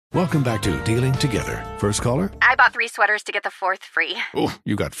Welcome back to Dealing Together. First caller? I bought 3 sweaters to get the 4th free. Oh,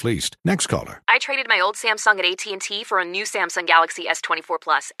 you got fleeced. Next caller? I traded my old Samsung at AT&T for a new Samsung Galaxy S24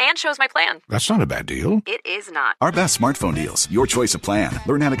 Plus and chose my plan. That's not a bad deal. It is not. Our best smartphone deals. Your choice of plan.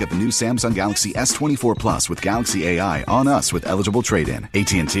 Learn how to get the new Samsung Galaxy S24 Plus with Galaxy AI on us with eligible trade-in.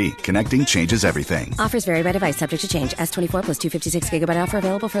 AT&T. Connecting changes everything. Offers vary by device. Subject to change. S24 plus 256 gigabyte offer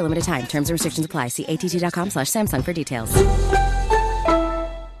available for a limited time. Terms and restrictions apply. See att.com/Samsung for details.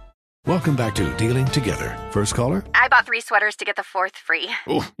 Welcome back to Dealing Together. First caller? I bought 3 sweaters to get the 4th free.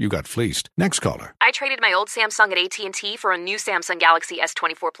 Oh, you got fleeced. Next caller? I traded my old Samsung at AT&T for a new Samsung Galaxy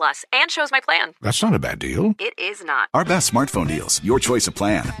S24 Plus and chose my plan. That's not a bad deal. It is not. Our best smartphone deals. Your choice of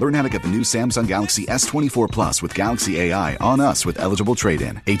plan. Learn how to get the new Samsung Galaxy S24 Plus with Galaxy AI on us with eligible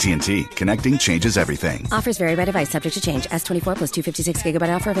trade-in. AT&T. Connecting changes everything. Offers vary by device. Subject to change. S24 plus 256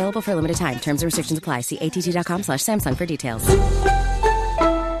 gigabyte offer available for a limited time. Terms and restrictions apply. See att.com/Samsung for details.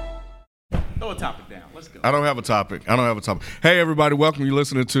 Throw a topic down. Let's go. I don't have a topic. Hey, everybody. Welcome. You're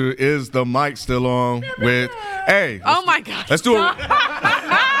listening to Is the Mic Still On? With, hey. Oh, my God. Let's do it.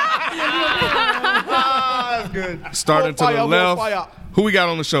 That's good. Starting to the left. Who we got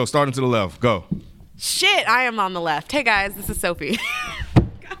on the show? Starting to the left. Go. Shit, I am on the left. Hey, guys, this is Sophie.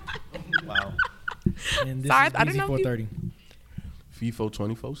 Wow. And this Sorry, is I didn't know if you- 430. FIFO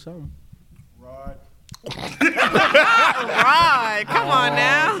 24/7. Right, come on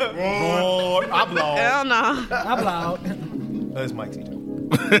now. I'm loud. Hell no. I'm loud. That's Mike T.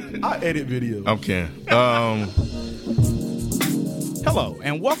 I edit videos. I'm Ken. Hello,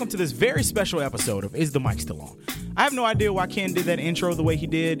 and welcome to this very special episode of Is the Mic Still On? I have no idea why Ken did that intro the way he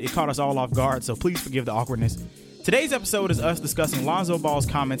did. It caught us all off guard, so please forgive the awkwardness. Today's episode is us discussing Lonzo Ball's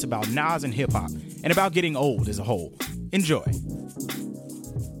comments about Nas and hip-hop, and about getting old as a whole. Enjoy.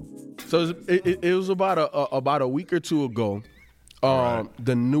 So it was about a week or two ago.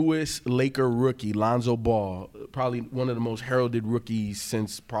 The newest Laker rookie, Lonzo Ball, probably one of the most heralded rookies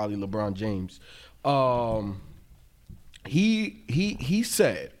since probably LeBron James. He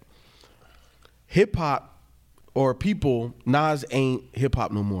said, hip hop or people, Nas ain't hip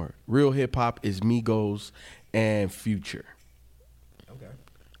hop no more. Real hip hop is Migos and Future. Okay.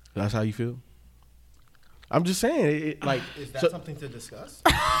 That's how you feel? I'm just saying, is that something to discuss?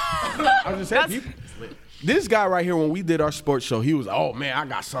 I'm just saying, this guy right here, when we did our sports show, he was, oh man, I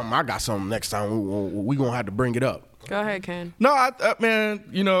got something next time. We gonna have to bring it up. Go ahead, Ken. No, man,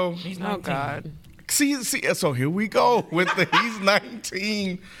 you know. Oh, God. See, so here we go with the he's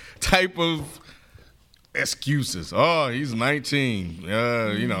 19 type of excuses. Oh, he's 19.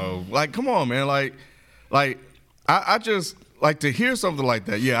 You know, like, come on, man. Like I just, like, to hear something like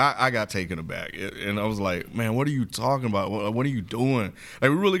that, yeah, I got taken aback. And I was like, man, what are you talking about? What are you doing? Like,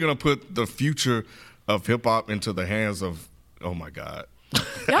 we're really going to put the future of hip-hop into the hands of, oh, my God.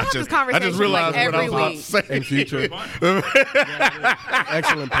 Y'all have this conversation I just realized like what I every was about to week. say. And Future.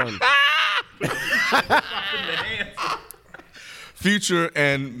 Excellent pun. Future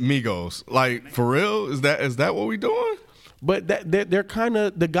and Migos. Like, for real? Is that what we doing? But they're kind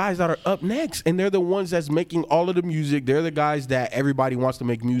of the guys that are up next, and they're the ones that's making all of the music. They're the guys that everybody wants to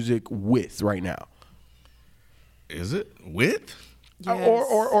make music with right now. Is it? With? Yes.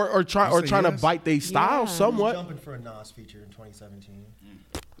 Or trying to yes? bite their style somewhat. Jumping for a Nas feature in 2017.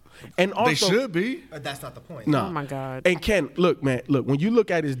 And also, They should be. But that's not the point. No. Oh, my God. And Ken, look, man, when you look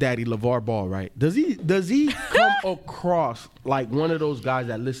at his daddy, LeVar Ball, right? Does he come across like one of those guys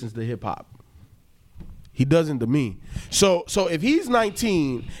that listens to hip hop? He doesn't to me. So if he's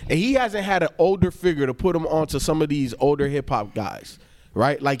 19 and he hasn't had an older figure to put him onto some of these older hip hop guys,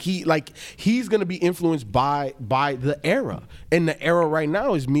 right? He's gonna be influenced by the era, and the era right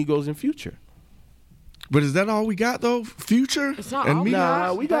now is Migos and Future. But is that all we got though? Future? It's not and all Migos?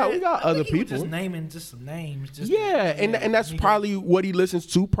 Nah, we got other He was people. just naming just some names. Yeah, and that's probably what he listens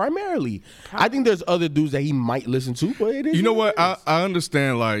to primarily. I think there's other dudes that he might listen to, but it is. You know what? it is. I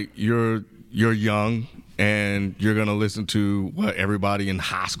understand. Like, you're young and you're gonna listen to what everybody in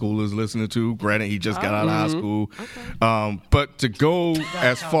high school is listening to. Granted, he just got out of high school. Okay. But to go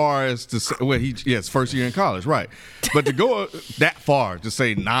as far as to say, well, it's first year in college, right? But to go that far to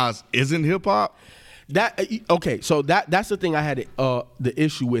say Nas isn't hip hop. So that's the thing I had the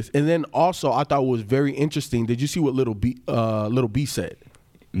issue with, and then also I thought it was very interesting. Did you see what Little B said?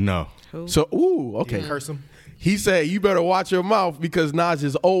 No. Who? So okay. Curse him. He said, "You better watch your mouth because Nas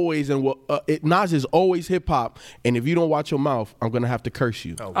is always Nas is always hip hop, and if you don't watch your mouth, I'm gonna have to curse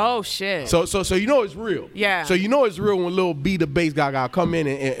you." Oh, shit. So you know it's real. Yeah. So you know it's real when Lil B, the bass guy, got come in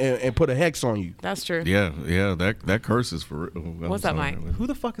and put a hex on you. That's true. Yeah. That curse is for real. What's that, Mike? Who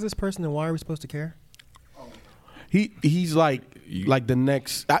the fuck is this person and why are we supposed to care? He's like, like the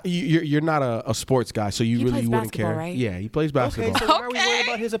next. You're not a sports guy, so you He really plays wouldn't basketball, care. right? Yeah, he plays basketball. Okay, so why are we worried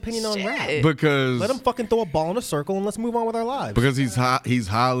about his opinion on rap? because Let him fucking throw a ball in a circle and let's move on with our lives. because he's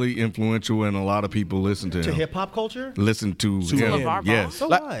highly influential and a lot of people listen to to him. hip hop culture, Listen to him. LeVar Ball? Yes. so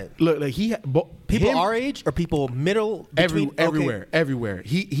Like, what? look, like People him- our age or people middle between, everywhere.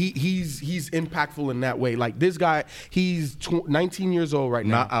 He's impactful in that way. Like this guy, he's 19 years old right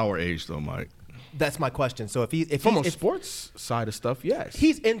now. Not our age though, Mike. That's my question. So if From a sports side of stuff, yes.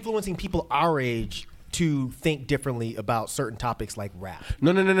 he's influencing people our age to think differently about certain topics like rap.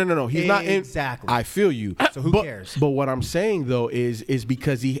 No. He's not Exactly. I feel you. So who cares? But what I'm saying though is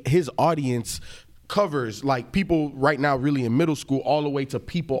because his audience covers like people right now really in middle school all the way to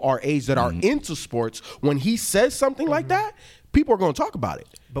people our age that are into sports. When he says something like that, people are going to talk about it.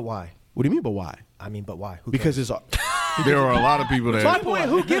 But why? What do you mean? But why? I mean, but why? Who Because cares? it's There are a lot of people my that point.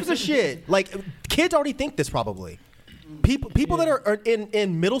 Who gives a shit? Like kids already think this probably. People that are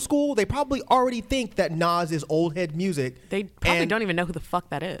in middle school, they probably already think that Nas is old head music. They probably and- don't even know who the fuck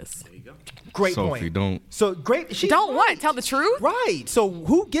that is. Great Sophie, point. don't. So great. She's Don't right. what? Tell the truth? Right. So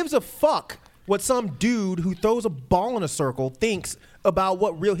who gives a fuck what some dude who throws a ball in a circle thinks about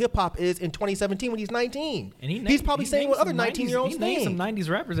what real hip hop is in 2017 when he's 19? And he's probably saying what other 19-year-olds He named some think. 90s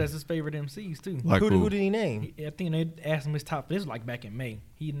rappers as his favorite MCs too. Like Who did he name? I think they asked him his top. This was like back in May.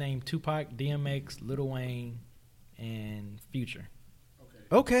 He named Tupac, DMX, Lil Wayne, and Future.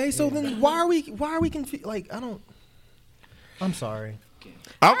 Okay, so then why are we confused? Like I'm sorry.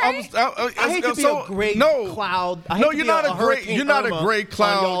 I hate to be a gray cloud. I hate No, to you're be not a gray. Hurricane You're not a Irma gray on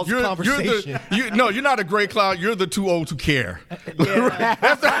cloud. y'all's You're conversation. you're not a gray cloud. You're the too old to care. You're right.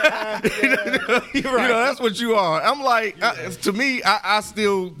 You know, that's what you are. I'm like, to me,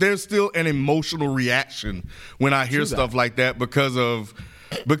 there's still an emotional reaction when I hear stuff like that because of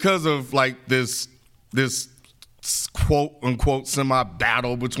like this quote unquote semi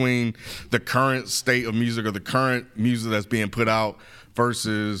battle between the current state of music or the current music that's being put out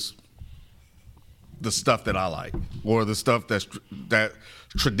versus the stuff that I like or the stuff that's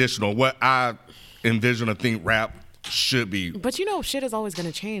traditional. What I envision or think rap should be. But you know, shit is always going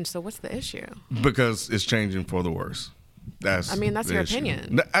to change. So what's the issue? Because it's changing for the worse. That's your the issue.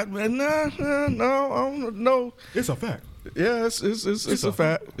 opinion. No. It's a fact. Yeah, it's a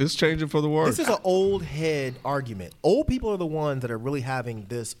fact. It's changing for the worse. This is an old head argument. Old people are the ones that are really having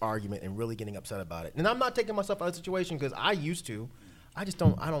this argument and really getting upset about it. And I'm not taking myself out of the situation because I used to. I just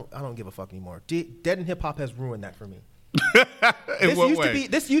don't. I don't give a fuck anymore. Dead in hip hop has ruined that for me.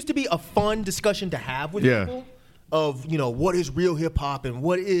 This used to be a fun discussion to have with people. Of what is real hip hop and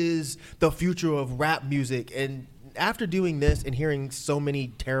what is the future of rap music. And after doing this and hearing so many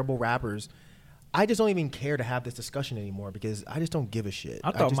terrible rappers, I just don't even care to have this discussion anymore because I just don't give a shit.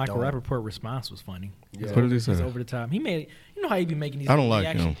 I thought just Michael don't. Rappaport's response was funny. Yeah. What did he say? It's over the top. He made, how he be making these. I don't like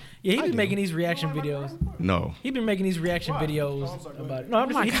reaction, him. Yeah, he been making these reaction videos. No. He been making these reaction videos about. No, I'm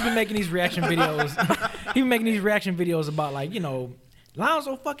just saying, he been making these reaction videos. He been making these reaction videos about like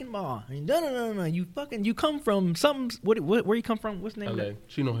Lonzo fucking Ball. No. You come from something. Where you come from? What's the name? LA. Of that?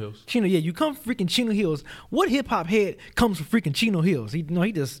 Chino Hills. Chino. Yeah, you come from freaking Chino Hills. What hip hop head comes from freaking Chino Hills? He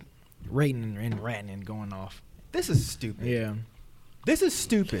just rating and ranting and going off. This is stupid. Yeah. This is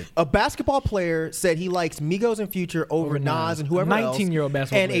stupid. A basketball player said he likes Migos and Future over Nas and whoever else. 19-year-old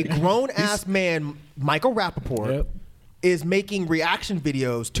basketball and player. a grown-ass man, Michael Rappaport, is making reaction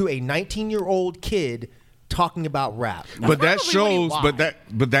videos to a 19-year-old kid talking about rap. But that shows, but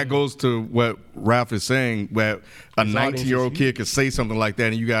that goes to what Ralph is saying, where a 19-year-old kid could say something like that,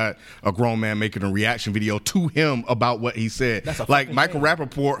 and you got a grown man making a reaction video to him about what he said. Like Michael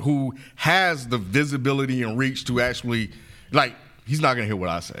Rappaport, who has the visibility and reach to actually, like, he's not gonna hear what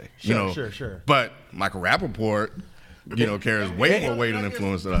I say. Sure. But Michael Rappaport, carries way more weight and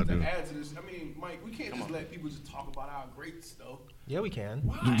influence than I do. Add to this, Mike, we can't just let people just talk about our great stuff. Yeah, we can.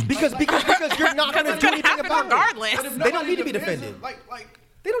 Why? Because you're not going to do anything about regardless. it. They don't need to be defended.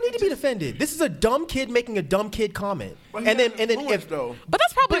 They don't need to be defended. This is a dumb kid making a dumb kid comment. But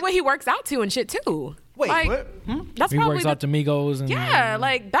that's probably what he works out to and shit too. Wait, what? That's He probably works out to Migos and yeah,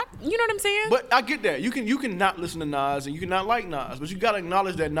 like that. You know what I'm saying? But I get that. You can not listen to Nas and you can not like Nas, but you gotta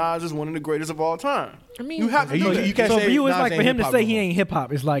acknowledge that Nas is one of the greatest of all time. I mean, you have to do that. You can't So say for you, it's Nas like ain't for him to hip-hop say no he more. ain't hip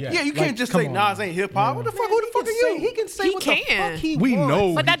hop. It's like Yeah, you can't just say Nas ain't hip hop. What the fuck? Who the fuck are you? He can say He what can. the fuck he We wants.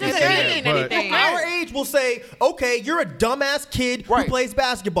 know, But that he doesn't can, mean but- anything. Our age will say, okay, you're a dumbass kid who Right. plays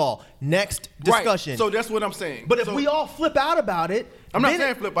basketball. Next discussion. Right. So that's what I'm saying. But if we all flip out about it, I'm not Then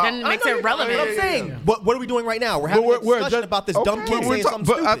saying flip out. Then it makes it relevant. I'm saying, what are we doing right now? We're having a discussion about this dumb kid saying something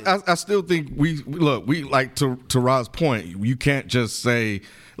stupid. But I still think we like to Rod's point. You can't just say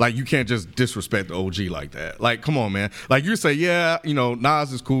like you can't just disrespect the OG like that. Like, come on, man. Like you say, yeah,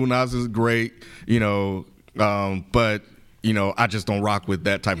 Nas is cool, Nas is great, but. I just don't rock with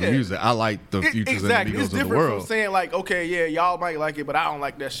that type of music. I like the Futures and the Migos It's of the different world. from saying like, okay, yeah, y'all might like it, but I don't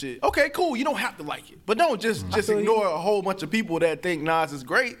like that shit. Okay, cool. You don't have to like it, but don't just ignore a whole bunch of people that think Nas is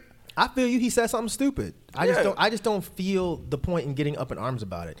great. I feel you. He said something stupid. I just don't feel the point in getting up in arms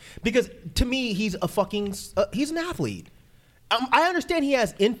about it because to me, he's a fucking he's an athlete. I understand he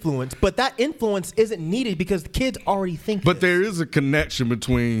has influence, but that influence isn't needed because the kids already think. But there is a connection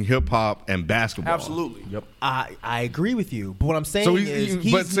between hip hop and basketball. Absolutely. Yep. I agree with you, but what I'm saying is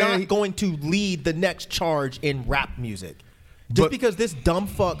he's not going to lead the next charge in rap music. Just because this dumb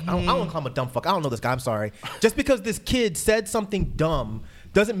fuck, I don't want to call him a dumb fuck. I don't know this guy. I'm sorry. Just because this kid said something dumb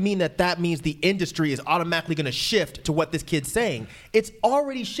doesn't mean that means the industry is automatically going to shift to what this kid's saying. It's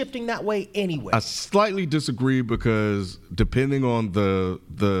already shifting that way anyway. I slightly disagree because depending on the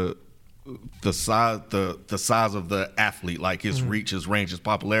size of the athlete, like his reach, his range, his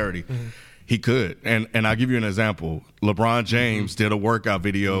popularity, he could. And I'll give you an example. LeBron James did a workout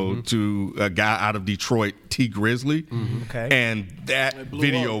video to a guy out of Detroit, T Grizzly, and that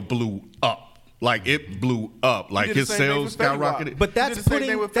video blew up. Like it blew up. Like his sales skyrocketed. But that's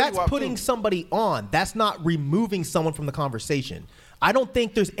putting somebody on. That's not removing someone from the conversation. I don't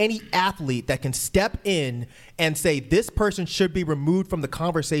think there's any athlete that can step in and say this person should be removed from the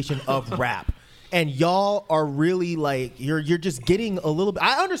conversation of rap. And y'all are really like you're just getting a little bit.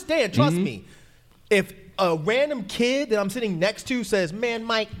 I understand. Trust me. If a random kid that I'm sitting next to says, "Man,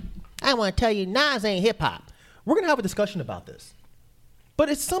 Mike, I want to tell you, Nas ain't hip hop," we're gonna have a discussion about this. But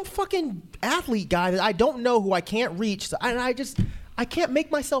it's some fucking athlete guy that I don't know who I can't reach. So I can't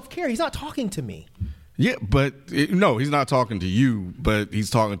make myself care. He's not talking to me. Yeah, but no, he's not talking to you, but he's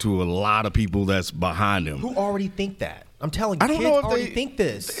talking to a lot of people that's behind him. Who already think that? I'm telling you, I don't kids know if already they think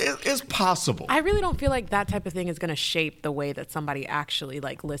this. It's possible. I really don't feel like that type of thing is going to shape the way that somebody actually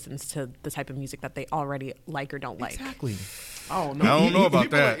like listens to the type of music that they already like or don't like. Exactly. I don't know about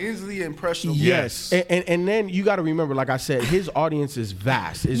people that. People are easily impressionable. Yes. And then you got to remember, like I said, his audience is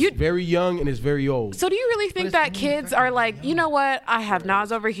vast. It's very young and it's very old. So do you really think that kids are like, you know what? I have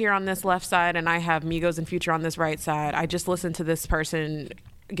Nas over here on this left side and I have Migos and Future on this right side. I just listen to this person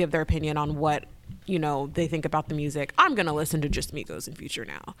give their opinion on what they think about the music. I'm gonna listen to just Migos and Future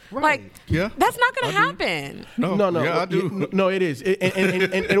now. Right. Like, that's not gonna happen. No. Yeah, I do. No, it is. And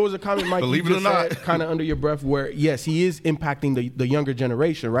it was a comment, Mike, Believe you it or just not. said kind of under your breath where, yes, he is impacting the younger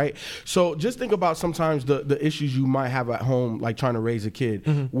generation, right? So just think about sometimes the issues you might have at home, like trying to raise a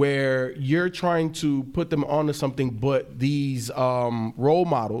kid, where you're trying to put them onto something, but these role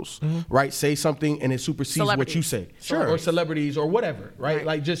models, right, say something and it supersedes what you say. Sure. Or celebrities or whatever, right?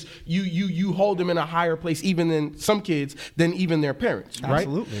 Like just you hold them in a higher place, even than some kids, than even their parents, right?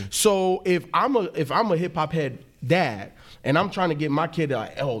 Absolutely. So if I'm a hip hop head dad and I'm trying to get my kid to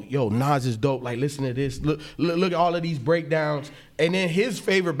like, oh, yo, Nas is dope. Like, listen to this. Look at all of these breakdowns. And then his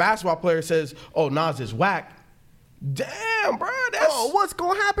favorite basketball player says, oh, Nas is whack. Damn, bro. What's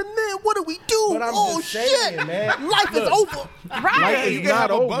gonna happen then? What do we do? But I'm just saying, man. Life is over. Right. You can have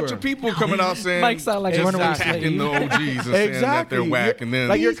a bunch of people coming out saying Mike sound like a runaway attacking slave. the OGs and saying that they're whack, and then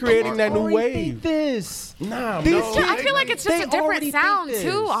like you're creating that new already wave. think this. Nah, These no. kids- I feel like it's They just a already different think sound this.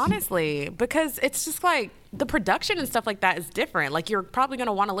 too, honestly, because it's just like the production and stuff like that is different. Like you're probably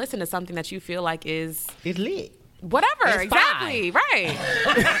gonna want to listen to something that you feel like is It's lit. whatever. It's Exactly. Right.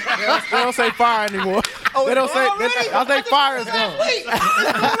 They don't say fire anymore. They don't say. I think fire is gone.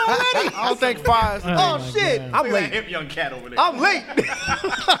 I don't think fire is gone. Oh shit! I'm late. Hip young cat over there. I'm late.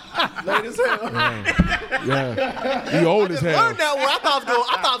 Late as hell. Yeah. You old as hell. Learned that one. I thought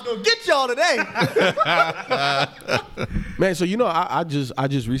I was gonna get y'all today. Man, so I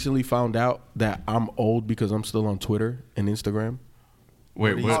just recently found out that I'm old because I'm still on Twitter and Instagram.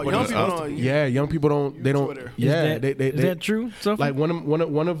 wait, Young what is people up? don't. Yeah, young people don't. They don't. Twitter. Yeah, Is that true? Sophie? Like one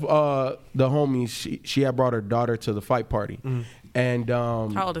of the homies, she had brought her daughter to the fight party, and How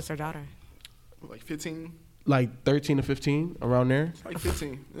old is her daughter? Like 15. like 13 to 15 around there. Like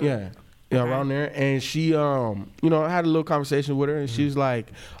 15. Yeah. Around there, and she, I had a little conversation with her, and she was like,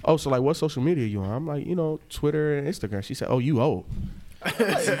 "Oh, so like, what social media you on?" I'm like, Twitter and Instagram. She said, "Oh, you old."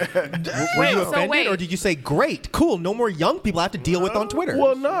 Were you offended, or did you say, "Great, cool, no more young people I have to deal with on Twitter"?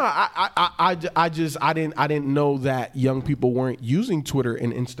 Well, no, I didn't know that young people weren't using Twitter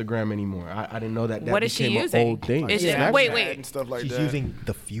and Instagram anymore. I didn't know that. What is she became using? an old thing. Is she- Snapchat. wait. And stuff like She's that. using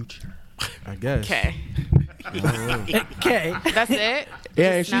the future. I guess. Okay. Okay. That's it.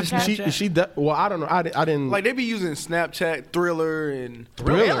 Yeah, and Snapchat? she well, I don't know. I didn't Like they be using Snapchat, Thriller, and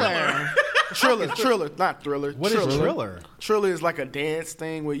Thriller. Triller, not Thriller. What is Triller? Triller is like a dance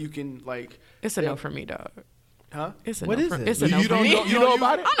thing where you can like. It's a no for me, dog. Huh? It's a What no is for, it? It's a no you for don't me. know, you know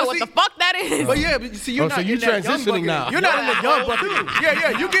about it? I don't know what the fuck that is. But yeah, but see, you're Oh, not. so you in that young transitioning bucket. now. You're not in the young bucket.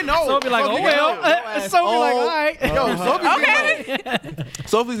 Yeah, you getting old. So be like, Sophie oh getting well. old. So be like, all right. Yo, Sophie's Okay. getting old.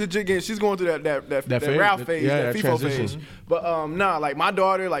 Sophie's a jig again. She's going through that phase, Ralph phase, yeah, that that FIFO transition. phase. But nah, like my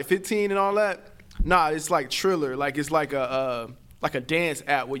daughter, like 15 and all that. Nah, it's like Triller. Like it's like a dance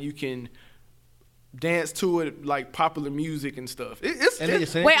app where you can dance to it, like popular music and stuff. Wait,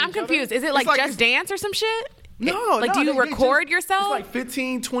 I'm confused. Is it like Just Dance or some shit? No, Like, do you record yourself? It's like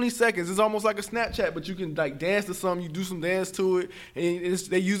 15, 20 seconds. It's almost like a Snapchat, but you can like dance to something. You do some dance to it, and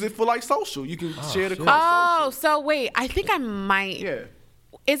they use it for like social. You can share the Oh, so wait, I think I might. Yeah.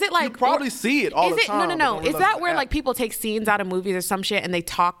 Is it like You probably see it all is the it, time. No. but don't Is realize that it's where an like app. people take scenes out of movies or some shit and they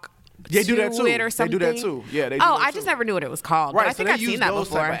talk? They do that to too. It or They something? do that too. Yeah, they do Oh, that I too. just never knew what it was called. Right, But I think so I've they seen use that those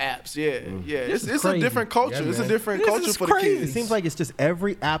before. type of apps. Yeah. It's a crazy. different culture. Yeah, It's a man. different culture for the kids. It seems like it's just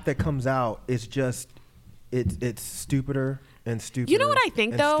every app that comes out is just it's stupider and stupider. You know what I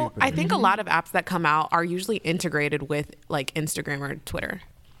think and though? stupider. I think a lot of apps that come out are usually integrated with like Instagram or Twitter.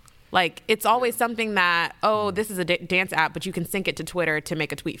 Like it's always something that this is a dance app, but you can sync it to Twitter to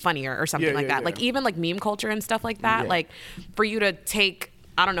make a tweet funnier or something like that. yeah. Like even like meme culture and stuff like that. Yeah. Like for you to take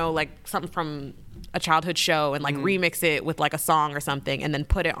like something from a childhood show and like remix it with like a song or something and then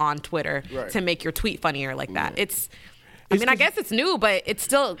put it on Twitter to make your tweet funnier like that. I guess it's new, but it's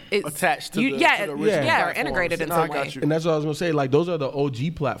still Attached to the original or platforms. integrated in No, some I got way. you. And that's what I was gonna say. Like those are the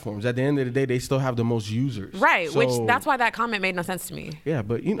OG platforms. At the end of the day, they still have the most users. Right, which So- that's why that comment made no sense to me. Yeah,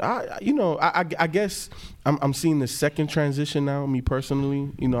 but I guess I'm seeing the second transition now. Me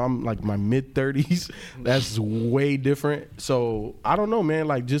personally, I'm like my mid-30s. That's way different. So I don't know, man.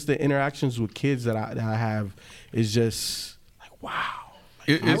 Like just the interactions with kids that I have is just like wow.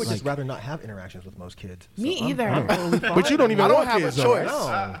 I would just rather not have interactions with most kids. Me either. But you don't even I don't want have kids, a though, choice.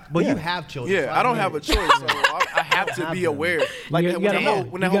 right? No. But you have children. Yeah, so I don't have a choice, so I have to be aware. Like You when gotta that know. whole,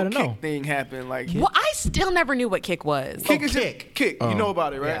 when that You whole gotta kick know. thing happened, like Well, I still never knew what Kick was. kick is Kick. kick. You know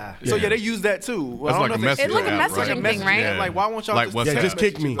about it, right? Yeah. So yeah, they use that too. Well, That's I like don't a know if they- messaging It's like a app, messaging right? thing, right? Yeah. Like, why won't y'all Like just WhatsApp. Yeah, just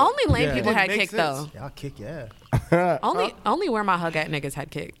kick me. Only lame Yeah. people had Makes Kick though. sense. Yeah, I'll kick yeah. Only where my hug at niggas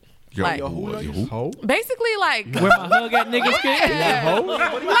had Kick. Yo, Like, who? Ho? basically like Where my hug at niggas Kick?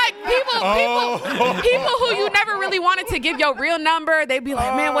 like people who you never really wanted to give your real number, they'd be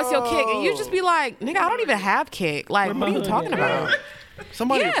like, man, what's your Kick? And you just be like, nigga, I don't even have Kick. Like, what are you talking about?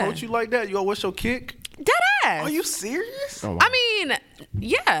 Somebody Yeah. approach you like that. Yo, what's your kick? Dead ass. Are you serious? Oh, wow. I mean,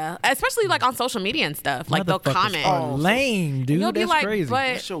 yeah, especially like on social media and stuff. Like they'll Motherfuckers comment. are lame, dude. You'll be That's like, crazy.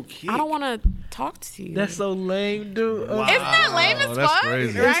 but What's your Kick? I don't want to talk to you. That's so lame, dude. Oh, Isn't that lame as that's fuck?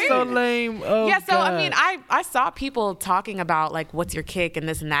 crazy. Right? It's so lame. Oh, Yeah, so God. I mean, I saw people talking about like, what's your Kick and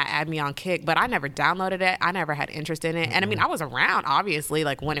this and that, add me on Kick, but I never downloaded it. I never had interest in it. And I mean, I was around obviously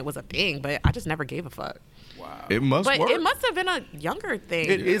like when it was a thing, but I just never gave a fuck. It must But work. it must have been a younger thing.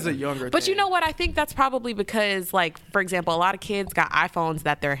 It is a younger But thing. you know what? I think that's probably because, like, for example, a lot of kids got iPhones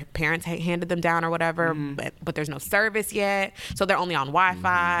that their parents handed them down or whatever, but there's no service yet, so they're only on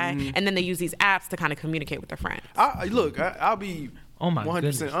Wi-Fi, and then they use these apps to kind of communicate with their friends. I'll be Oh my 100%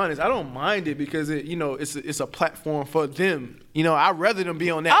 goodness. honest. I don't mind it because it's a platform for them. I'd rather them be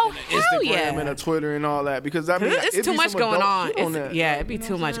on that Oh, than hell an Instagram yeah. and a Twitter and all that because I mean It's it'd too be much some going adult on. shit on that. Yeah, it'd be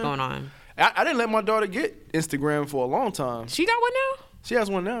too much going on. I didn't let my daughter get Instagram for a long time. She got one now? She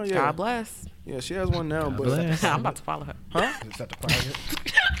has one now. Yeah. God bless. Yeah, she has one now. But bless. I'm about to follow her. Is that the private?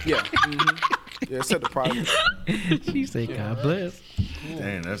 yeah, yeah, set the private. She said, God bless.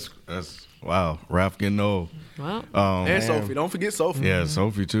 Dang, that's wow. Ralph getting old. Well, And Sophie, don't forget Sophie. Yeah,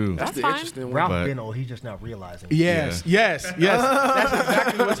 Sophie too. That's the fine. interesting one. Ralph But- been old. He's just not realizing. Yes. That's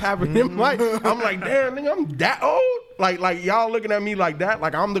exactly what's happening. I'm like, damn, nigga, I'm that old. Like y'all looking at me like that.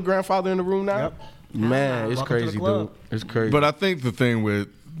 Like I'm the grandfather in the room now. Yep. Man, it's Welcome to the crazy, dude. club. It's crazy. But I think the thing with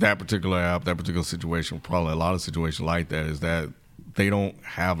that particular app, that particular situation, probably a lot of situations like that, is that they don't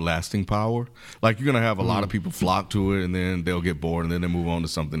have lasting power. Like you're gonna have a lot of people flock to it, and then they'll get bored, and then they move on to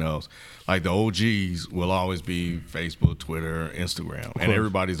something else. Like the OGs will always be Facebook, Twitter, Instagram, and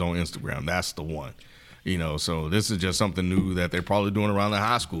everybody's on Instagram. That's the one. So this is just something new that they're probably doing around the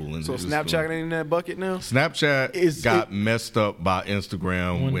high school. And So it's Snapchat ain't in that bucket now. Snapchat got messed up by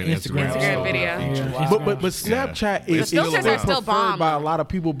Instagram when Instagram Instagram started video. that feature. But Snapchat is The filters still are still preferred bomb. by a lot of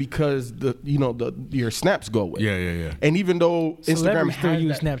people because your snaps go away. Yeah. And even though Instagram Celebrities still has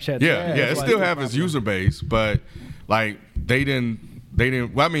use that, Snapchat. Yeah, it still have its user base, but like they They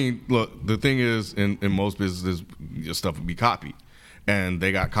didn't. Well, I mean, look. The thing is, in most businesses, your stuff would be copied, and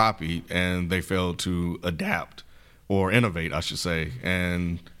they got copied, and they failed to adapt or innovate, I should say.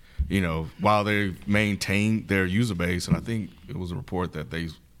 And while they maintained their user base, and I think it was a report that they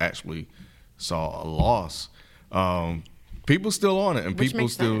actually saw a loss. People still on it, and people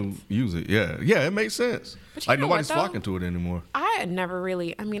still use it. Yeah, it makes sense. Like nobody's flocking to it anymore. I had never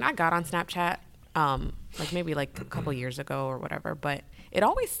really. I mean, I got on Snapchat. Maybe a couple years ago or whatever, but it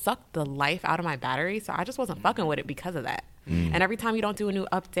always sucked the life out of my battery, so I just wasn't fucking with it because of that. And every time you don't do a new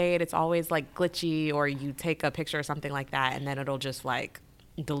update, it's always glitchy, or you take a picture or something like that, and then it'll just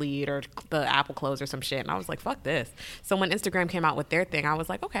delete or the app will close or some shit. And I was like, fuck this. So when Instagram came out with their thing, I was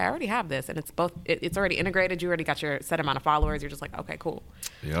like, okay, I already have this, and it's already integrated. You already got your set amount of followers. You're just like, okay, cool.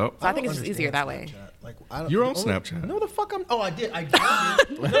 Yep. So I think it's just easier that way. You're on Snapchat. No, the fuck I did. I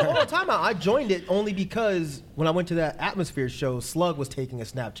joined it. No, hold on, time out. I joined it only because when I went to that Atmosphere show, Slug was taking a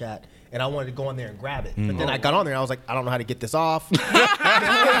Snapchat, and I wanted to go on there and grab it. But then I got on there, and I was like, I don't know how to get this off.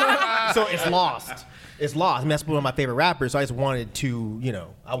 So it's lost. It's lost. I mean, that's one of my favorite rappers, so I just wanted to,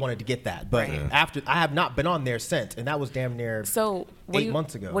 I wanted to get that. But after, I have not been on there since, and that was damn near 8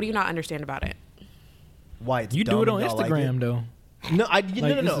 months ago. What do you not understand about it? Why it's you dumb do it on and y'all Instagram, like though. No,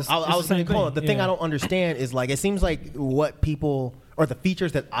 no. I was going to call it. The thing I don't understand is it seems like what people, or the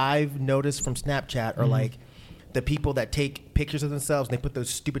features that I've noticed from Snapchat are the people that take pictures of themselves and they put those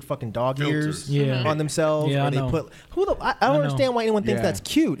stupid fucking dog ears on themselves. Yeah, or they put I don't understand why anyone thinks that's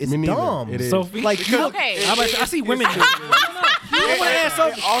cute. It's dumb. It is. Sophie? Okay. I see women do it.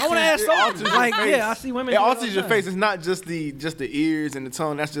 I want to ask something. I see women. It alters your face. It's not just the ears and the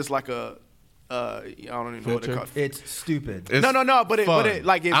tongue. That's just like a. I don't even know what they call it. It's stupid. No. But it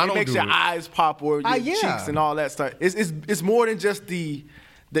makes your eyes pop or your cheeks and all that stuff. It's more than just the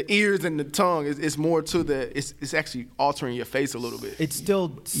ears and the tongue. It's more to it's actually altering your face a little bit. It's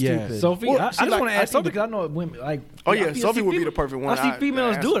still stupid. Sophie, I just want to ask Sophie because I know women Sophie would be the perfect one. I see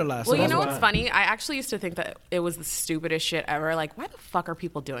females do it a lot. Well, you know what's funny? I actually used to think that it was the stupidest shit ever. Like, why the fuck are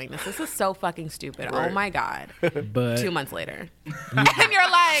people doing this? This is so fucking stupid. Right. Oh my god. But 2 months later, and you're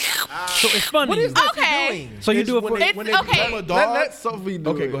like, so it's funny. What is that okay. doing? So you do it for when they become a dog. Let Sophie do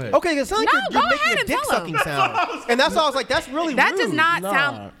it. Okay, go ahead. Okay, it sounds like you're making a dick sucking sound, and that's why I was like, that's really that rude. does not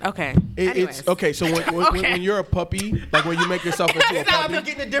sound okay. It's okay. So when you're a puppy, like when you make yourself into a puppy, I'm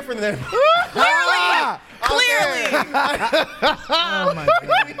getting it different than Clearly. Oh my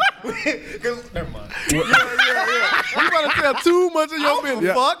god. Never mind. You gotta tell too much of your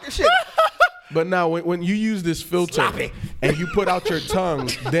business. Fuck shit. but now when you use this filter and you put out your tongue,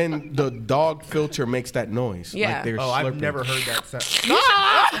 then the dog filter makes that noise. Yeah. Like they're I've slurping. never heard that sound. You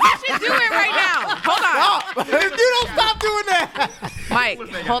should do it right now. Hold on. If you don't stop doing that, Mike,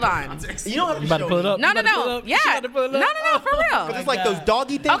 hold on. you don't have to You about to show pull it me. up? No, You no, about to pull it no. up? Yeah. You about to pull it up? No, for real. It's like those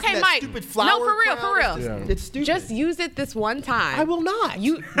doggy things. Okay, that Mike. Stupid flower No, for real, crowns. for real. It's stupid. Just use it this one time. I will not.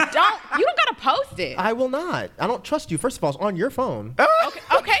 You don't gotta post it. I will not. I don't trust you. First of all, it's on your phone.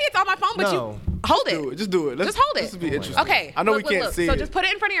 Okay, it's on my phone, but No. you hold it. Do it. Just do it. Just hold it. This would be interesting. Okay. I know look, we can't look. see So it. just put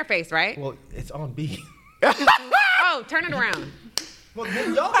it in front of your face, right? Well, it's on B. Oh, turn it around. Well,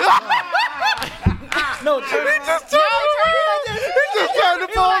 then y'all. No, turn it. No, turn it. Just turn the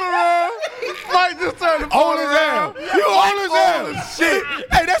phone around. Mike just turned the phone around. You own his ass. Shit.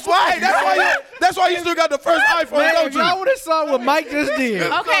 Hey, that's why you still got the first iPhone. Man, don't if you? y'all would have saw what Mike just did.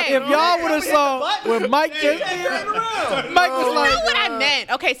 Okay. If y'all would have saw what Mike just did, Mike was You like, know what I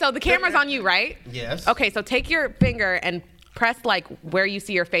meant. Okay, so the camera's on you, right? Yes. Okay, so take your finger and press like where you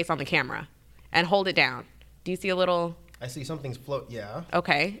see your face on the camera and hold it down. Do you see a little? I see something's float. Yeah.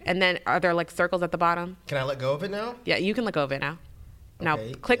 Okay, and then are there like circles at the bottom? Can I let go of it now? Yeah, you can let go of it now. Now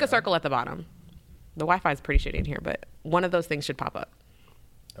Okay, click a yeah. circle at the bottom. The Wi-Fi is pretty shitty in here, but one of those things should pop up.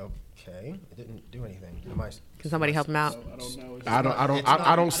 Okay. It didn't do anything. Can somebody help him out? I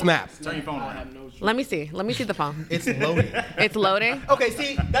don't snap. Turn your phone on. Let me see. Let me see the phone. It's loading. It's loading. Okay,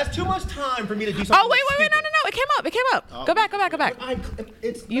 see, that's too much time for me to do something. Oh wait, no. It came up. Go back.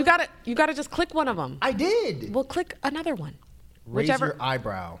 It's You gotta just click one of them. I did. Well, click another one. Raise Whichever. your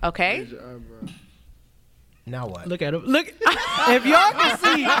eyebrow. Okay. Now what? look at him. Look, if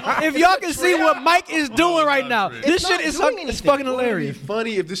y'all can see what Mike is doing right now. This shit is it's fucking hilarious. It'd be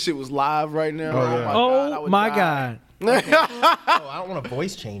funny if this shit was live right now. Oh my god. Oh, I don't want a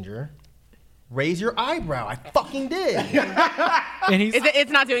voice changer. Raise your eyebrow. I fucking did. And he's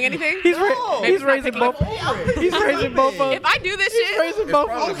It's not doing anything. he's it's not raising picking both. up. He's raising both of If I do this He's shit, raising both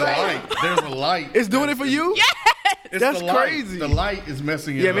of them. There's a light. It's doing it for you? yes. It's That's the light. crazy. The light is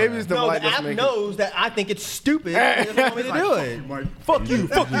messing it Yeah, up. maybe it's the No, light the that's app making knows that I think it's stupid. And doesn't want me to do it. Fuck you,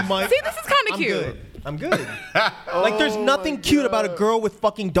 Mike. See, this is kind of I'm cute. good. I'm good. Like, there's nothing cute about a girl with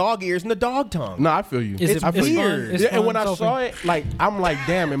fucking dog ears and a dog tongue. No, I feel you. It's I feel you. weird. It's Yeah, and fun, when I Sophie. saw it, like, I'm like,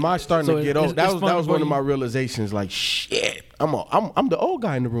 damn, am I starting So to get it's- old? That it's was fun one for of my you. realizations. Like, shit, I'm the old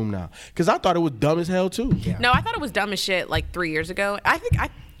guy in the room now because I thought it was dumb as hell too. Yeah. No, I thought it was dumb as shit like 3 years ago. I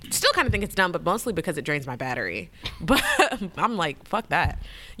still kind of think it's dumb, but mostly because it drains my battery. But I'm like, fuck that.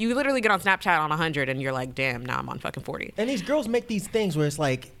 You literally get on Snapchat on 100 and you're like, damn, now I'm on fucking 40. And these girls make these things where it's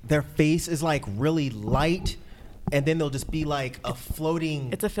like their face is like really light, and then they'll just be like a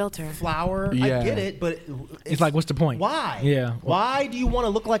floating. It's a filter. Flower. Yeah. I get it, but It's like, what's the point? Why? Yeah. Why do you want to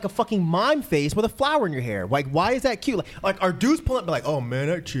look like a fucking mime face with a flower in your hair? Like, why is that cute? Like are dudes pulling up and be like, oh man,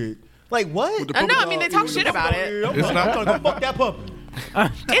 that chick. Like what? No, I mean, they talk shit about it. I'm trying to go fuck that puppy.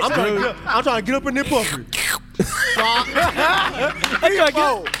 I'm trying to get up in that puppy.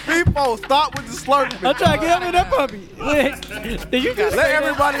 People, stop with the slurping. I'm trying to get up in that puppy. Did you just Let say that?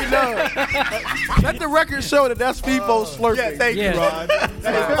 everybody know. Let the record show that that's FIFO slurping. Yeah, thank you, Ron.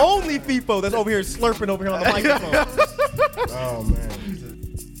 That is only FIFO that's over here slurping over here on the microphone. Oh man.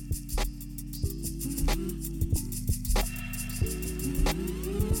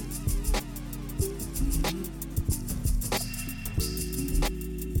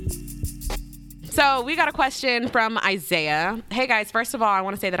 So we got a question from Isaiah. Hey guys, first of all, I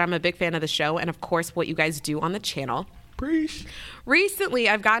want to say that I'm a big fan of the show and of course what you guys do on the channel. Preach. Recently,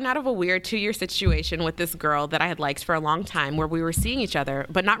 I've gotten out of a weird 2-year situation with this girl that I had liked for a long time where we were seeing each other,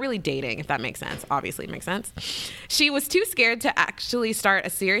 but not really dating, if that makes sense. Obviously, it makes sense. She was too scared to actually start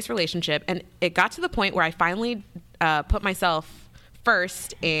a serious relationship, and it got to the point where I finally put myself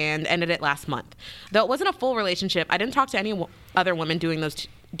first and ended it last month. Though it wasn't a full relationship, I didn't talk to any other women during those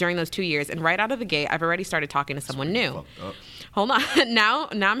 2 years, and right out of the gate, I've already started talking to someone new. Hold on. Now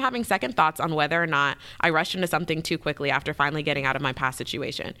I'm having second thoughts on whether or not I rushed into something too quickly after finally getting out of my past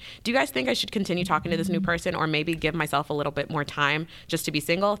situation. Do you guys think I should continue talking to this new person or maybe give myself a little bit more time just to be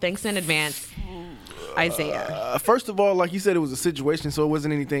single? Thanks in advance, Isaiah. First of all, like you said, it was a situation, so it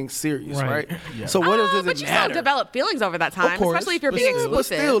wasn't anything serious, right? Yeah. So what does But it you matter? still develop feelings over that time, Of course, especially if you're but being still. But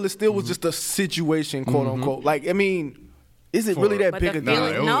exclusive. still, it still was just a situation, quote unquote. Like, I mean, is it really that But big the a deal?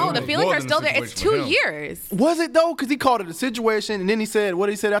 feelings, it was- no, it the was feelings more are than a still there. It's situation 2 for him. years. Was it though? Because he called it a situation, and then he said, what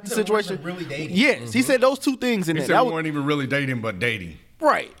he said after the situation? really dating. Yes, he said those two things in He there. said That we was, weren't even really dating, but dating.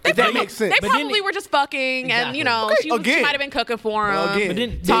 right. If that makes sense. They probably were just fucking, and you know, Okay, she again. might have been cooking for him, Again. But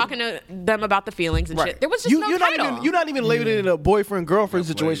then- talking to them about the feelings and shit. There was just no you're title. Not even labeling it a boyfriend girlfriend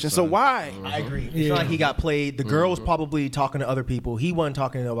situation. So son. why? I agree. It's not like he got played. The girl was probably talking to other people. He wasn't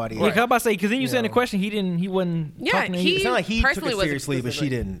talking to nobody. Yeah, 'cause I'm about to say, because then you said in the question, he wasn't Yeah, talking to he- you. It's not like he took personally it was seriously, but she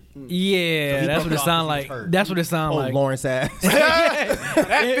didn't. Yeah, he that's broke what it it off sounded 'cause like. he was hurt. That's what it sounded Oh, like. Lawrence ass.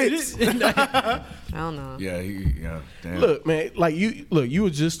 That fits. I don't know. Yeah, damn. Look, man, like you were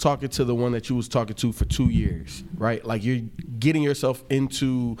just talking to the one that you was talking to for 2 years, right? Like you're getting yourself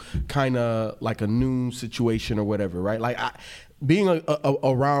into kind of like a new situation or whatever, right? Like being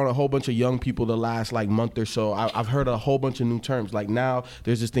around a whole bunch of young people the last like month or so, I've heard a whole bunch of new terms. Like now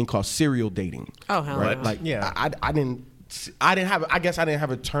there's this thing called serial dating. Oh, hell right? no. Like Yeah. I didn't have. I guess I didn't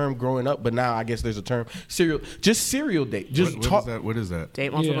have a term growing up, but now I guess there's a term. Serial date. Just What talk. is that? What is that?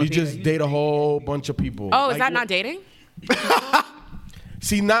 Date multiple You people. just date a whole bunch of people. Oh, is Like, that not dating?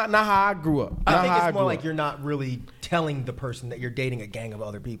 See, not how I grew up. I Not think how it's more grew like up. you're not really telling the person that you're dating a gang of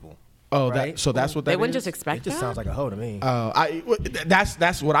other people. Oh, right? so that's what that They wouldn't is? just expect It just that? sounds like a hoe to me.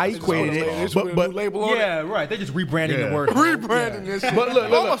 That's what I equated it. But label on it. Yeah, right. They're just rebranding Yeah. the word. Rebranding this shit. But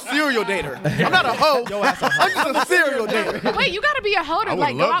look. I'm a serial dater. I'm not a hoe. I'm just a serial dater. Wait, you got to be a hoe to would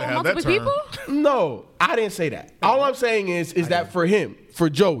like go love out to with have that multiple term. people? No, I didn't say that. All I'm saying is that for him, for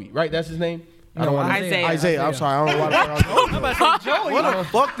Joey, right? That's his name. I don't No, want to Isaiah. Isaiah. I'm sorry. I don't know why. I'm about to say, Joey. What the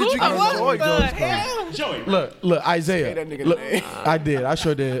fuck did you I don't know get? where Joey's from. Look, Isaiah. that nigga Look, name. I did. I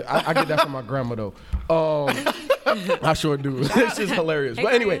sure did. I get that from my grandma though. I sure do. This is hilarious.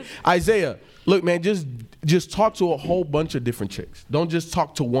 But anyway, Isaiah, look, man, just talk to a whole bunch of different chicks. Don't just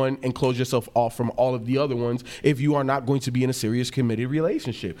talk to one and close yourself off from all of the other ones if you are not going to be in a serious committed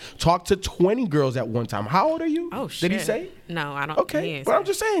relationship. Talk to 20 girls at one time. How old are you? Oh, shit. Did he say? No, I don't. he Okay, ain't but say. I'm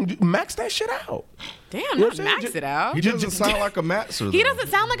just saying, max that shit out. Damn, You know not what I'm saying? max Just- it out. He doesn't sound like a maxer. He though. doesn't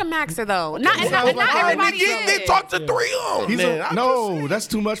sound like a maxer though. Not Sounds like, everybody nigga, is. they talk to 3 of them. He's man. I'm no, that's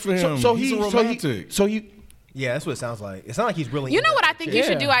too much for him. so he's a he romantic. so he Yeah, that's what it sounds like. It sounds like he's really. You know what I think you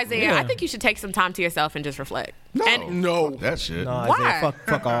should do, Yeah. Isaiah? Yeah. I think you should take some time to yourself and just reflect. No, And no, that shit. No, Why? Isaiah,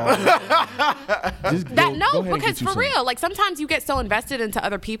 fuck all. just that go no, ahead and because get you for some. real, like sometimes you get so invested into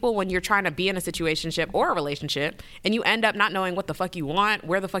other people when you're trying to be in a situationship or a relationship, and you end up not knowing what the fuck you want,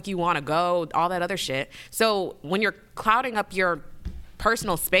 where the fuck you want to go, all that other shit. So when you're clouding up your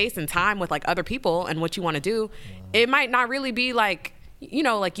personal space and time with like other people and what you want to do, it might not really be like, you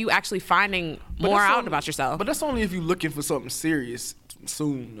know, like you actually finding more out about yourself. But that's only if you're looking for something serious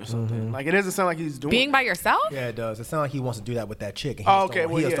soon or something. Like, it doesn't sound like he's doing being by yourself. Yeah, it does. It sounds like he wants to do that with that chick. And he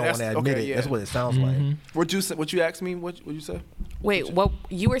he just don't want to admit it. That's what it sounds like. What you asked me? What you say? Wait, what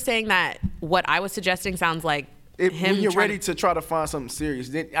you were saying that what I was suggesting sounds like him. When you're ready to try to find something serious,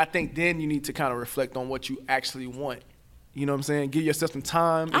 then I think then you need to kind of reflect on what you actually want. You know what I'm saying? Give yourself some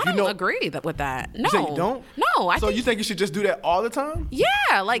time. I don't agree with that. No. You say you don't? No. You think you should just do that all the time?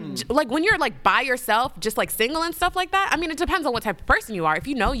 Yeah, like when you're like by yourself, just like single and stuff like that. I mean, it depends on what type of person you are. If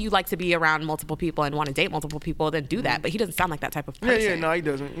you know you like to be around multiple people and want to date multiple people, then do that. But he doesn't sound like that type of person. Yeah, no, he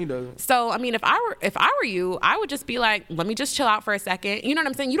doesn't. So, I mean, if I were you, I would just be like, let me just chill out for a second. You know what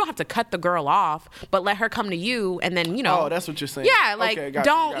I'm saying? You don't have to cut the girl off, but let her come to you, and then, you know. Oh, that's what you're saying. Yeah, like okay, you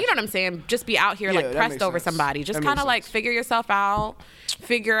know what I'm saying? Just be out here like pressed over somebody. Just kind of like figure yourself out.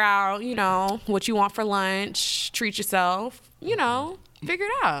 Figure out, you know, what you want for lunch. Treat yourself. You know, figure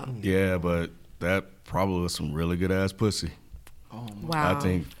it out. Yeah, but that probably was some really good ass pussy. Oh, wow. I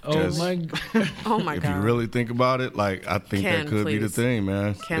think oh my God. If you really think about it, like, I think Ken, that could be the please. thing,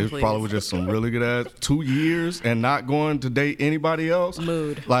 man. Ken, It please. probably was just some really good ass 2 years and not going to date anybody else.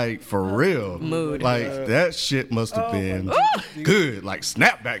 Mood. Like, for real. Mood. Like, that shit must have been good. Like,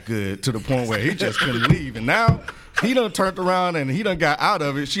 snapback good to the point where he just couldn't leave. And now he done turned around and he done got out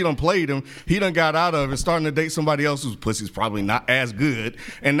of it. She done played him. He done got out of it, starting to date somebody else whose pussy's probably not as good.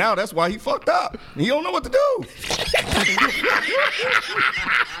 And now that's why he fucked up. He don't know what to do.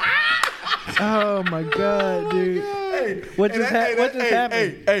 Oh my God, dude! What just happened?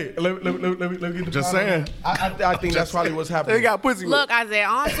 Hey, let me get the Just saying. I think that's probably what's happening. They got pussy. Look, Isaiah,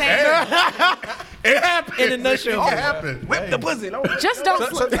 all I'm saying It happened. In a nutshell. It happened. Whip the pussy. just don't.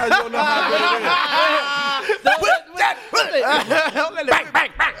 Sometimes you don't know how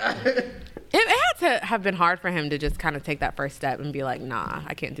It had to have been hard for him to just kind of take that first step and be like, nah,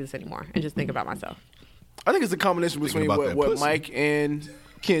 I can't do this anymore, and just think about myself. I think it's a combination between about that what pussy. Mike and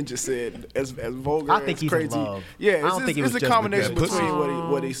Ken just said, as vulgar, I think as he's in crazy. love. Yeah, I don't think it was it's a just combination with that between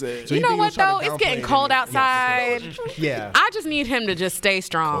pussy. what he said. So You know think he what was trying though? to It's getting downplay cold it? outside. Yeah. I just need him to just stay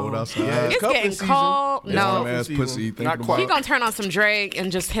strong. Cold outside. Yeah, It's cuffing getting season. cold. It's No, some ass pussy. Not Thinking quite. he about gonna turn on some Drake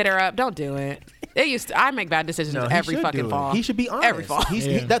and just hit her up. Don't do it. I make bad decisions No, he every should fucking do it. fall. He should be honest. Every fall.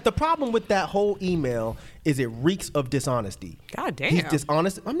 The problem with that whole email is it reeks of dishonesty. God damn. He's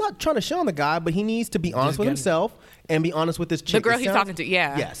dishonest. I'm not trying to shit on the guy, but he needs to be honest with himself and be honest with this chick. The girl It he's sounds- talking to,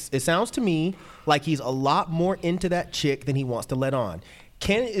 yeah. Yes. It sounds to me like he's a lot more into that chick than he wants to let on.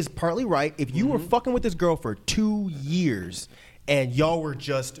 Ken is partly right. If you were fucking with this girl for 2 years and y'all were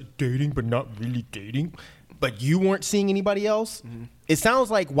just dating but not really dating, but you weren't seeing anybody else, it sounds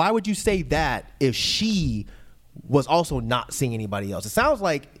like, why would you say that if she was also not seeing anybody else? It sounds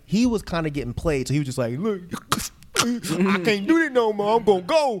like he was kind of getting played, so he was just like, look, I can't do it no more, I'm gonna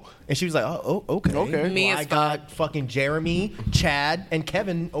go. And she was like, oh, okay. Me Well, as I got fucking Jeremy, Chad, and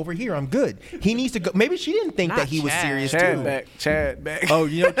Kevin over here. I'm good. He needs to go. Maybe she didn't think Not that he was Chad. serious too. Chad back. Oh,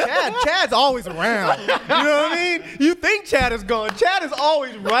 you know, Chad's always around. You know what I mean? You think Chad is gone. Chad is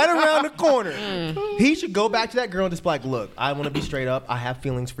always right around the corner. He should go back to that girl and just be like, look, I want to be straight up. I have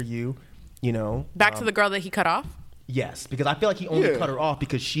feelings for you. You know? Back to the girl that he cut off? Yes, because I feel like he only cut her off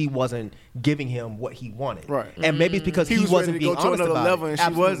because she wasn't giving him what he wanted. Right. And maybe it's because He he was wasn't ready to being go to honest another about level it. and she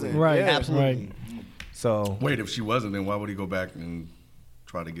Absolutely. wasn't. Right. Yeah. Absolutely. So Wait, if she wasn't, then why would he go back and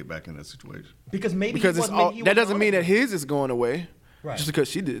try to get back in that situation? because maybe Because he it's wasn't, all, maybe he that wasn't doesn't mean that honest. his is going away. Right. Just because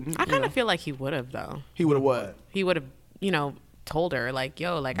she didn't. I kind of feel like he would have, though. He would have what? He would have, told her, like,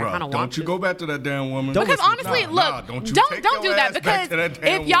 yo, like, I Bruh, kind of want don't you this. go back to that damn woman. Because honestly, Nah, look, don't you don't take do your that ass back because to that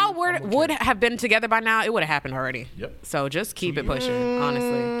damn if y'all woman. would have been together by now, it would have happened already. Yep. So just keep it pushing,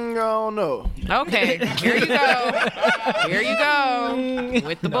 honestly. I don't know. Okay, here you go. Here you go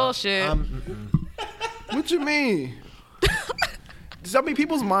with the bullshit. What you mean? Does that mean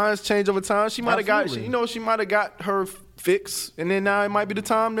people's minds change over time? She might have got, Absolutely. she might have got her fix, and then now it might be the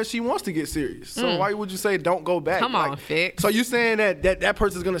time that she wants to get serious. So why would you say don't go back? Come on, fix. So you saying that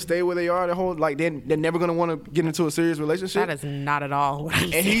person's gonna stay where they are? The whole they're never gonna want to get into a serious relationship. That is not at all what I'm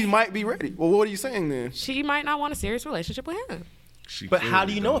and saying. he might be ready. Well, what are you saying then? She might not want a serious relationship with him. But how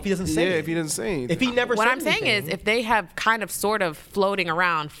do you know if he doesn't say Yeah, it? if he doesn't say anything. If he never What said I'm saying anything. is, if they have kind of sort of floating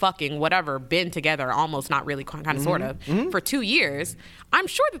around, fucking, whatever, been together, almost not really, kind of sort of, for 2 years, I'm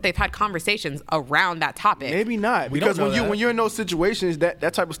sure that they've had conversations around that topic. Maybe not, We because don't know when that. you're in those situations, that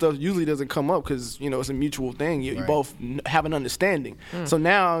type of stuff usually doesn't come up because it's a mutual thing. You both have an understanding. So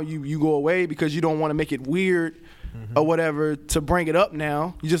now you go away because you don't want to make it weird or whatever to bring it up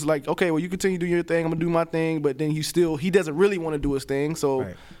now. You just like, okay, well, you continue to do your thing. I'm gonna do my thing, but then he doesn't really want to do his thing. So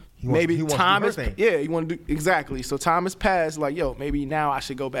Right. maybe time is thing. yeah. You want to do exactly. So time has passed. Like, yo, maybe now I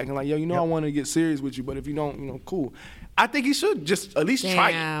should go back and like, yo, I want to get serious with you, but if you don't, cool. I think he should just at least try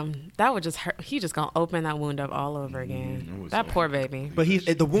it. Damn, that would just hurt. He just gonna open that wound up all over again. That poor baby. But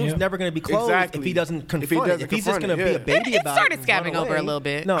the wound's never going to be closed if he doesn't confront it. If he's just going to be a baby It about started it. scabbing over a little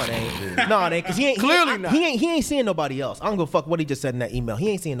bit. No, it ain't. No, it ain't. Because he ain't Clearly not. He ain't seeing nobody else. I don't give a fuck what he just said in that email. He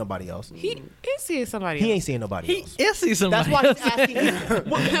ain't seeing nobody else. He is seeing somebody. He else. ain't seeing nobody else. Is he somebody? That's why he's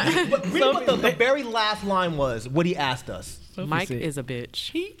asking. Read what the very last line was. What he asked us. Mike is a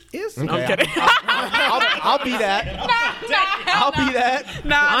bitch. He is. Okay, I'm kidding. I'll be that. I'll be that.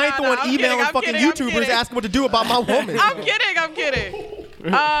 I ain't throwing email and fucking YouTubers asking what to do about my woman. I'm kidding.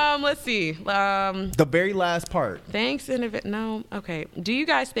 Let's see. The very last part. Thanks no. Okay. Do you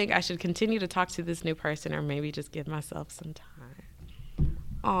guys think I should continue to talk to this new person or maybe just give myself some time?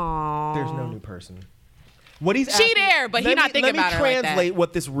 Aww. There's no new person. What he's she there, but he not thinking about her like that. Let me translate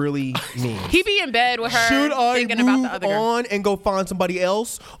what this really means. He be in bed with her. Should I thinking move about the other girl. on and go find somebody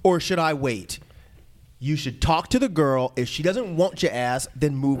else, or should I wait? You should talk to the girl. If she doesn't want your ass,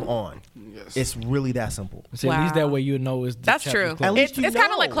 then move on. Yes. It's really that simple. See, at least that way you know is. That's true. At least it's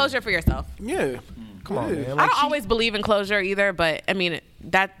kind of like closure for yourself. Yeah. Come on, man. I don't always believe in closure either, but I mean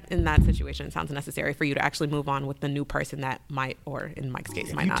that in that situation it sounds necessary for you to actually move on with the new person that might, or in Mike's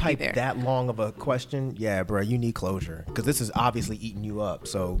case, might not be there. You type that long of a question, yeah, bro, you need closure because this is obviously eating you up.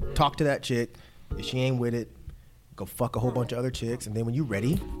 So talk to that chick. If she ain't with it, go fuck a whole bunch of other chicks, and then when you're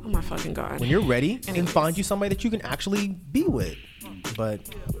ready, oh my fucking god, when you're ready, then find you somebody that you can actually be with. But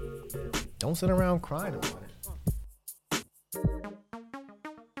don't sit around crying about it.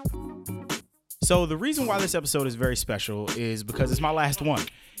 So the reason why this episode is very special is because it's my last one.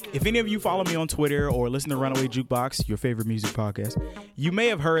 If any of you follow me on Twitter or listen to Runaway Jukebox, your favorite music podcast, you may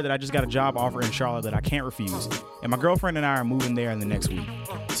have heard that I just got a job offer in Charlotte that I can't refuse, and my girlfriend and I are moving there in the next week.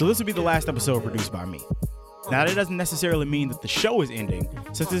 So this will be the last episode produced by me. Now, that doesn't necessarily mean that the show is ending.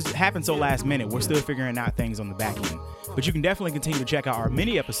 Since this happened so last minute, we're still figuring out things on the back end. But you can definitely continue to check out our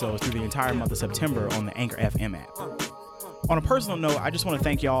mini episodes through the entire month of September on the Anchor FM app. On a personal note, I just want to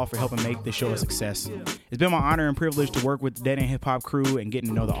thank y'all for helping make this show a success. It's been my honor and privilege to work with the Dead End Hip Hop crew and getting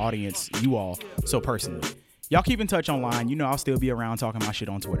to know the audience, you all, so personally. Y'all keep in touch online. You know I'll still be around talking my shit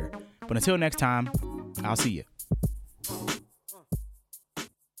on Twitter. But until next time, I'll see you.